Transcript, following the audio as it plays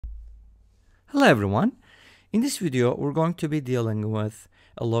Hello everyone. In this video we're going to be dealing with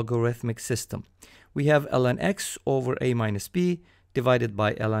a logarithmic system. We have ln x over a minus b divided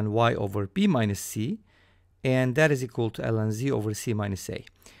by ln y over b minus c, and that is equal to ln z over c minus a.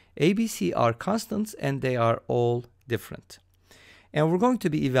 B, c are constants and they are all different. And we're going to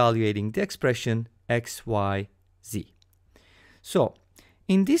be evaluating the expression x, y, z. So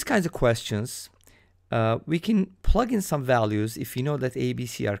in these kinds of questions, we can plug in some values if you know that a, b,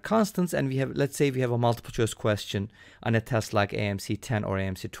 c are constants, and we have, let's say we have a multiple choice question on a test like AMC 10 or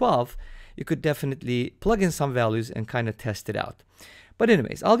AMC 12, you could definitely plug in some values and kind of test it out. But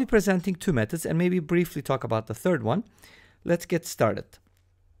anyways, I'll be presenting two methods and maybe briefly talk about the third one. Let's get started.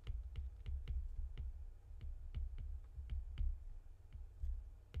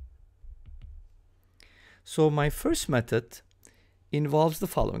 So my first method involves the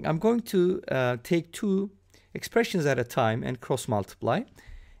following. I'm going to take two expressions at a time and cross multiply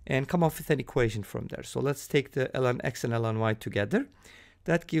and come up with an equation from there. So let's take the ln x and ln y together.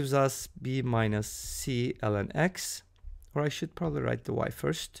 That gives us b minus c ln x, or I should probably write the y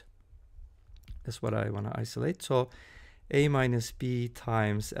first. That's what I want to isolate. So a minus b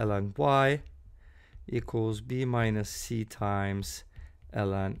times ln y equals b minus c times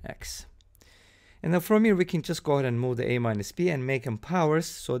ln x. And then from here we can just go ahead and move the a minus b and make them powers.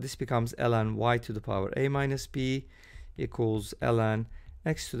 So this becomes ln y to the power a minus b equals ln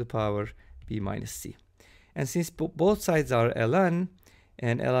x to the power b minus c. And since both sides are ln,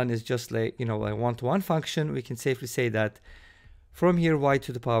 and ln is just like, a one-to-one function, we can safely say that from here y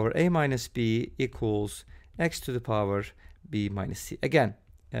to the power a minus b equals x to the power b minus c. Again,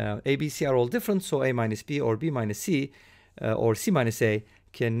 a, b, c are all different, so a minus b or b minus c or c minus a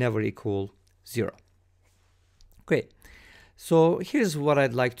can never equal 0. Great. So here's what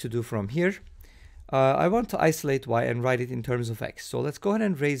I'd like to do from here. I want to isolate y and write it in terms of x. So let's go ahead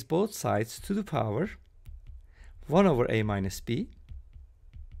and raise both sides to the power 1 over a minus b.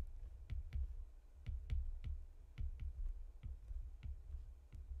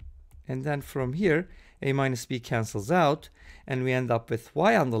 And then from here, a minus b cancels out, and we end up with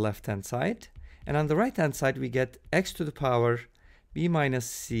y on the left-hand side. And on the right-hand side, we get x to the power b minus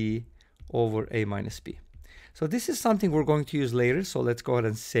c over a minus b. So this is something we're going to use later, so let's go ahead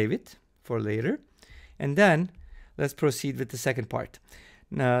and save it for later. And then let's proceed with the second part.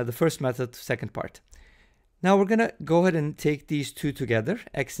 Now, the first method, second part. Now we're going to go ahead and take these two together,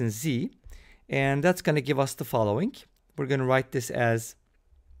 x and z, and that's going to give us the following. We're going to write this as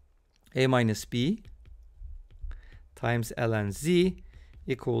a minus b times ln z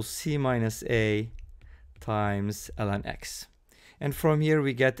equals c minus a times ln x. And from here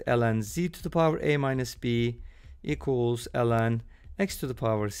we get ln z to the power a minus b equals ln x to the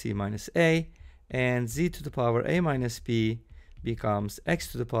power c minus a, and z to the power a minus b becomes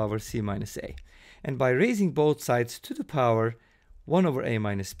x to the power c minus a. And by raising both sides to the power 1 over a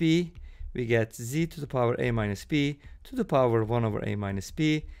minus b, we get z to the power a minus b to the power 1 over a minus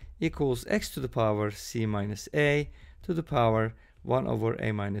b equals x to the power c minus a to the power 1 over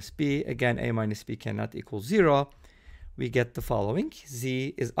a minus b. Again, a minus b cannot equal 0. We get the following.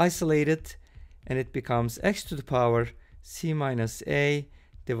 Z is isolated, and it becomes x to the power c minus a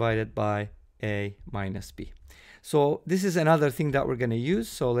divided by a minus b. So this is another thing that we're going to use.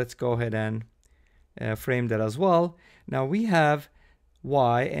 So let's go ahead and frame that as well. Now we have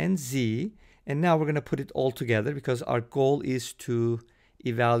y and z, and now we're going to put it all together because our goal is to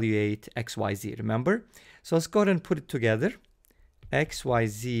evaluate x, y, z. Remember? So let's go ahead and put it together. X, y,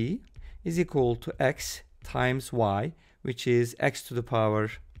 z is equal to x times y, which is x to the power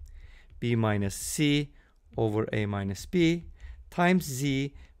b minus c over a minus b, times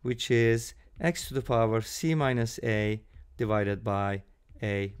z, which is x to the power c minus a divided by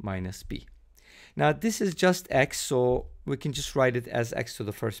a minus b. Now this is just x, so we can just write it as x to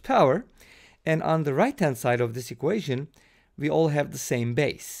the first power. And on the right-hand side of this equation, we all have the same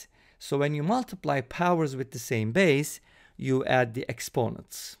base. So when you multiply powers with the same base, you add the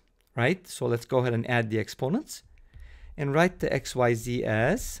exponents, right? So let's go ahead and add the exponents and write the x, y, z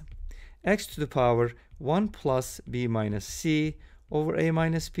as x to the power 1 plus b minus c over a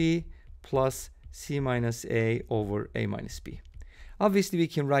minus b plus c minus a over a minus b. Obviously, we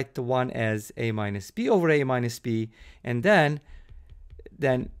can write the 1 as a minus b over a minus b, and then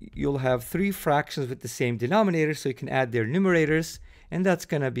you'll have three fractions with the same denominator, so you can add their numerators, and that's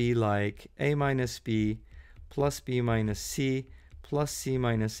going to be like a minus b plus b minus c plus c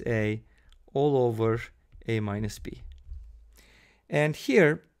minus a all over a minus b. And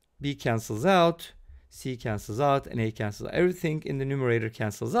here, b cancels out, c cancels out, and a cancels out. Everything in the numerator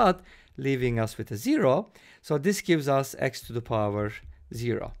cancels out, leaving us with a 0. So this gives us x to the power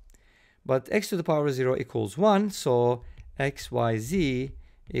 0. but x to the power 0 equals 1, so xyz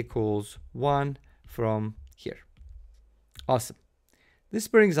equals 1 from here. Awesome. This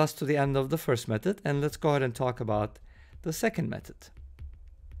brings us to the end of the first method, and let's go ahead and talk about the second method.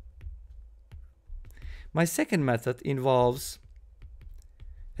 My second method involves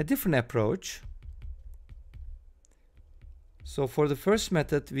a different approach. So for the first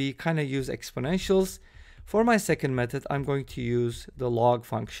method, we kind of use exponentials. For my second method, I'm going to use the log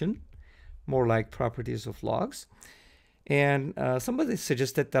function, more like properties of logs. And somebody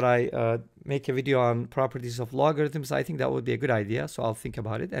suggested that I make a video on properties of logarithms. I think that would be a good idea, so I'll think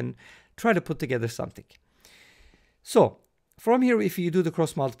about it and try to put together something. So from here, if you do the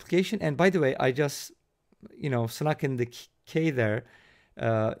cross multiplication, and by the way, I just snuck in the k there.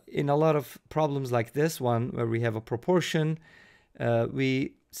 In a lot of problems like this one, where we have a proportion,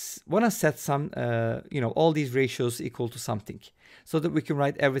 we want to set some, all these ratios equal to something, so that we can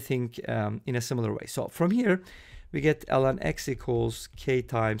write everything in a similar way. So from here, we get ln x equals k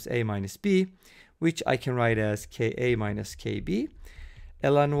times a minus b, which I can write as ka minus kb.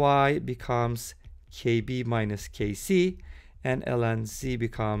 ln y becomes kb minus kc, and ln z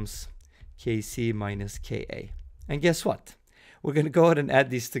becomes kc minus ka. And guess what? We're going to go ahead and add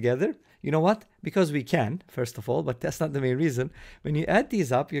these together. You know what? Because we can, first of all, but that's not the main reason. When you add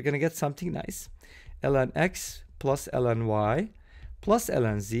these up, you're going to get something nice. ln x plus ln y plus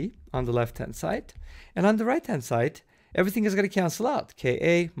ln z on the left-hand side. And on the right-hand side, everything is going to cancel out.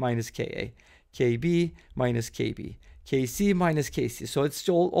 Ka minus ka, kb minus kb, kc minus kc. So it's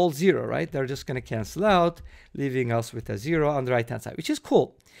all 0, right? They're just going to cancel out, leaving us with a 0 on the right-hand side, which is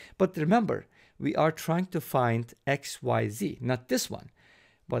cool. But remember, we are trying to find x, y, z, not this one.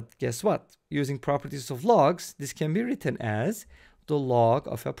 But guess what? Using properties of logs, this can be written as the log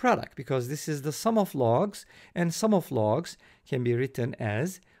of a product, because this is the sum of logs, and sum of logs can be written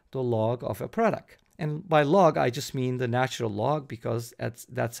as the log of a product. And by log, I just mean the natural log, because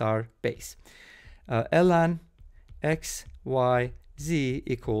that's our base. Ln x, y, z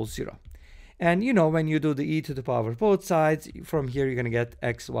equals 0. And when you do the e to the power of both sides, from here you're going to get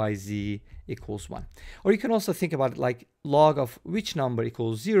x, y, z equals 1. Or you can also think about it like log of which number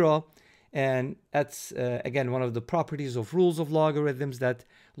equals 0. And that's, again, one of the properties of rules of logarithms, that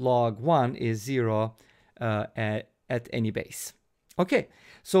log 1 is 0 at any base. Okay,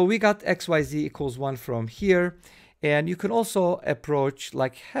 so we got x, y, z equals 1 from here. And you can also approach,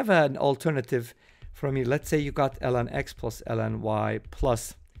 like have an alternative from here. Let's say you got ln x plus ln y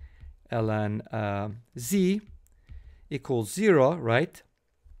plus ln z equals 0, right?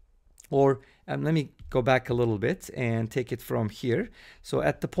 Or let me go back a little bit and take it from here. So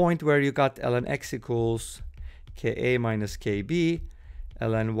at the point where you got ln x equals ka minus kb,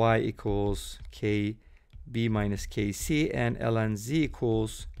 ln y equals kb minus kc, and ln z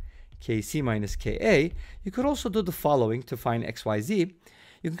equals kc minus ka, you could also do the following to find xyz.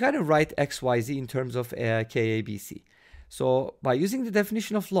 You can kind of write xyz in terms of kabc. So by using the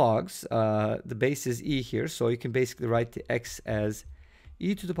definition of logs, the base is e here, so you can basically write the x as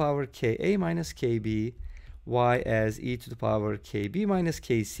e to the power ka minus kb, y as e to the power kb minus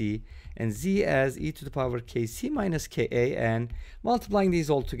kc, and z as e to the power kc minus ka, and multiplying these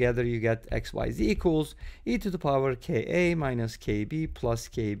all together, you get xyz equals e to the power ka minus kb plus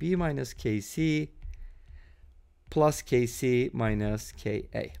kb minus kc plus kc minus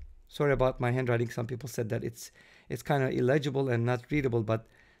ka. Sorry about my handwriting. Some people said that it's kind of illegible and not readable, but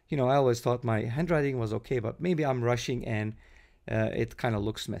I always thought my handwriting was okay, but maybe I'm rushing and it kind of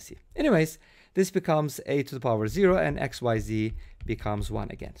looks messy. Anyways, this becomes a to the power 0, and xyz becomes 1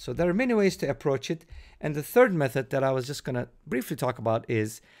 again. So there are many ways to approach it. And the third method that I was just going to briefly talk about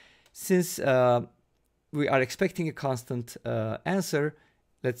is, since we are expecting a constant answer,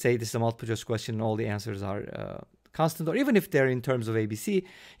 let's say this is a multiple choice question and all the answers are constant, or even if they're in terms of ABC,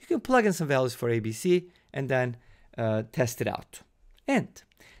 you can plug in some values for ABC and then test it out. And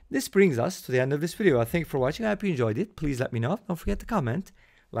this brings us to the end of this video. Thank you for watching. I hope you enjoyed it. Please let me know. Don't forget to comment,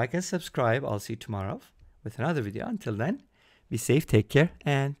 like, and subscribe. I'll see you tomorrow with another video. Until then, be safe, take care,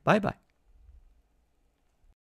 and bye-bye.